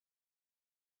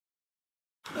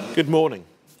Good morning.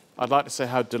 I'd like to say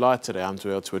how delighted I am to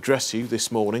be able to address you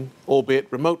this morning,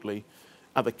 albeit remotely,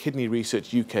 at the Kidney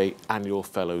Research UK Annual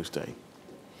Fellows Day.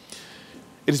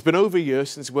 It has been over a year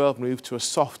since Wales moved to a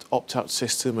soft opt-out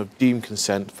system of deemed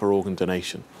consent for organ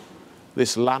donation.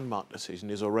 This landmark decision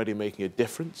is already making a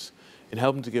difference in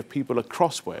helping to give people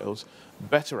across Wales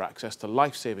better access to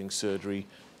life-saving surgery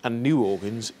and new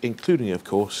organs, including, of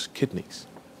course, kidneys.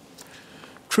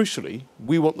 Crucially,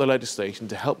 we want the legislation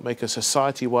to help make a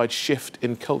society-wide shift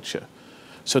in culture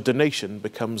so donation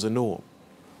becomes the norm.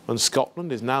 And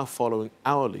Scotland is now following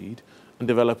our lead and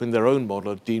developing their own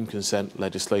model of deemed consent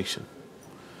legislation.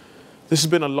 This has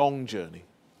been a long journey,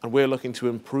 and we're looking to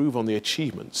improve on the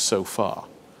achievements so far.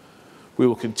 We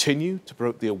will continue to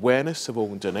promote the awareness of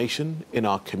organ donation in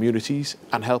our communities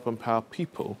and help empower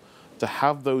people to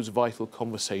have those vital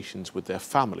conversations with their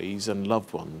families and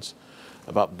loved ones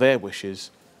about their wishes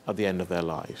at the end of their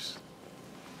lives.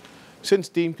 Since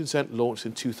deemed consent launched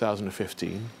in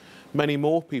 2015, many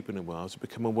more people in Wales have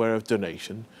become aware of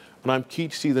donation, and I'm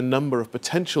keen to see the number of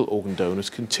potential organ donors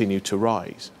continue to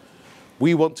rise.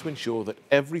 We want to ensure that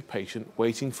every patient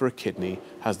waiting for a kidney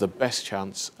has the best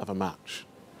chance of a match.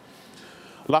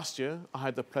 Last year, I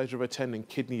had the pleasure of attending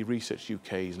Kidney Research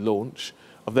UK's launch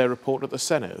of their report at the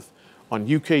Senedd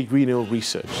on UK renal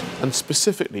research, and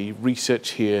specifically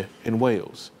research here in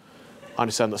Wales. I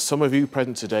understand that some of you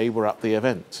present today were at the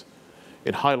event.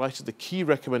 It highlighted the key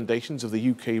recommendations of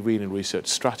the UK renal research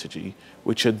strategy,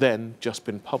 which had then just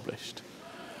been published.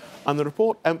 And the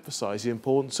report emphasised the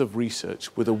importance of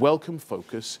research with a welcome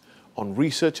focus on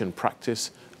research and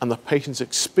practice and the patient's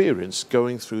experience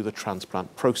going through the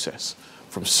transplant process,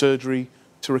 from surgery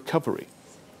to recovery.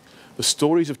 The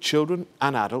stories of children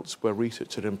and adults where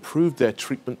research had improved their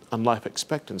treatment and life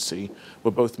expectancy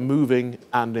were both moving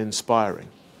and inspiring.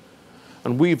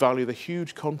 And we value the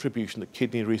huge contribution that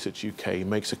Kidney Research UK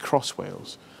makes across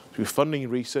Wales through funding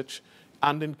research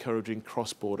and encouraging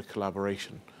cross-border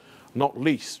collaboration, not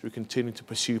least through continuing to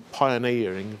pursue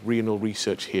pioneering renal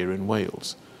research here in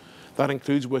Wales. That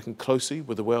includes working closely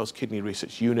with the Wales Kidney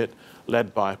Research Unit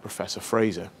led by Professor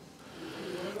Fraser.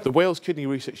 The Wales Kidney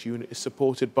Research Unit is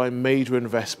supported by major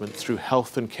investment through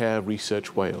Health and Care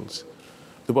Research Wales.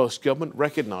 The Welsh Government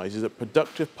recognises that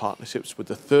productive partnerships with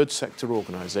the third sector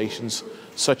organisations,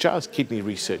 such as Kidney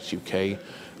Research UK,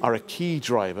 are a key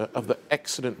driver of the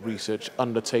excellent research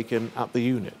undertaken at the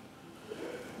unit.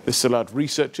 This allowed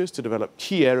researchers to develop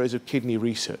key areas of kidney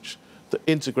research that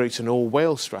integrates an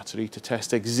all-Wales strategy to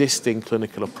test existing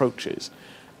clinical approaches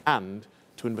and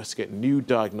to investigate new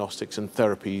diagnostics and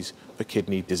therapies for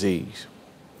kidney disease.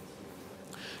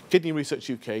 Kidney Research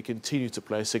UK continues to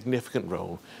play a significant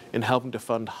role in helping to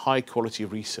fund high-quality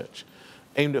research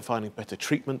aimed at finding better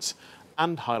treatments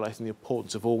and highlighting the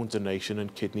importance of organ donation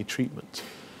and kidney treatment.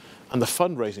 And the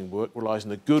fundraising work relies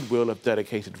on the goodwill of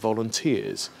dedicated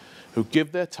volunteers who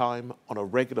give their time on a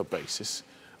regular basis,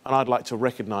 and I'd like to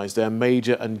recognise their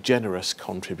major and generous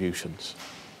contributions.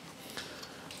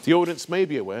 The audience may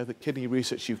be aware that Kidney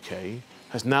Research UK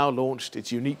has now launched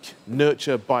its unique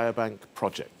Nurture Biobank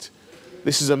project.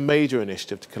 This is a major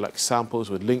initiative to collect samples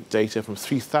with linked data from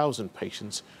 3,000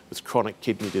 patients with chronic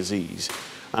kidney disease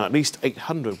and at least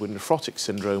 800 with nephrotic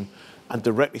syndrome, and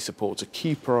directly supports a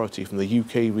key priority from the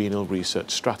UK renal research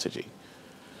strategy.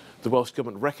 The Welsh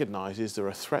Government recognises there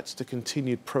are threats to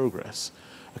continued progress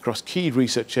across key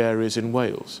research areas in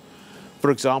Wales, for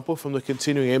example from the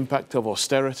continuing impact of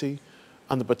austerity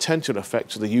and the potential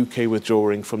effects of the UK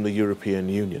withdrawing from the European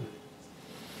Union.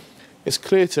 It's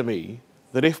clear to me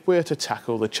that if we're to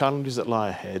tackle the challenges that lie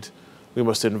ahead, we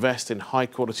must invest in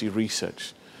high-quality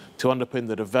research to underpin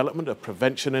the development of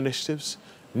prevention initiatives,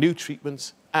 new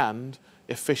treatments and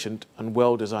efficient and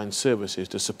well-designed services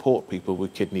to support people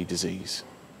with kidney disease.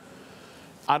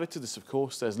 Added to this, of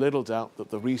course, there's little doubt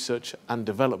that the research and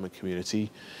development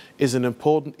community is an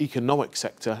important economic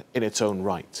sector in its own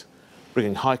right,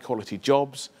 bringing high-quality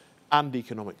jobs and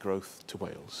economic growth to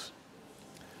Wales.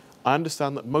 I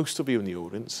understand that most of you in the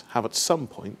audience have at some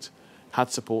point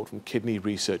had support from Kidney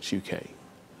Research UK.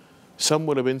 Some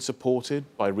will have been supported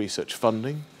by research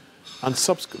funding and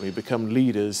subsequently become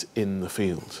leaders in the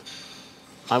field.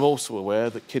 I'm also aware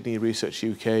that Kidney Research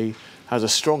UK has a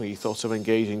strong ethos of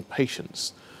engaging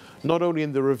patients, not only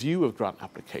in the review of grant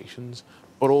applications,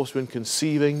 but also in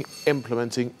conceiving,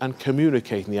 implementing and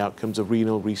communicating the outcomes of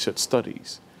renal research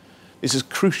studies. This is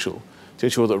crucial to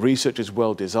ensure that research is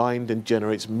well designed and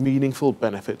generates meaningful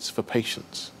benefits for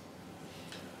patients.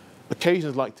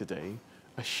 Occasions like today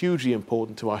are hugely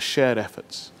important to our shared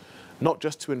efforts, not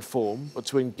just to inform, but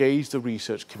to engage the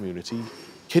research community,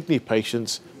 kidney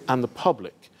patients and the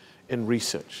public in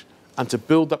research and to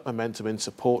build that momentum in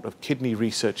support of kidney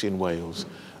research in Wales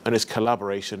and its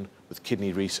collaboration with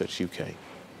Kidney Research UK.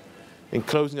 In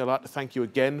closing, I'd like to thank you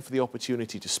again for the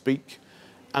opportunity to speak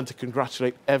and to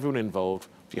congratulate everyone involved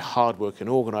for your hard work in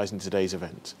organising today's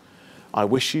event. I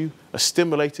wish you a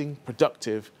stimulating,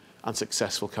 productive and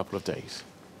successful couple of days.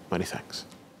 Many thanks.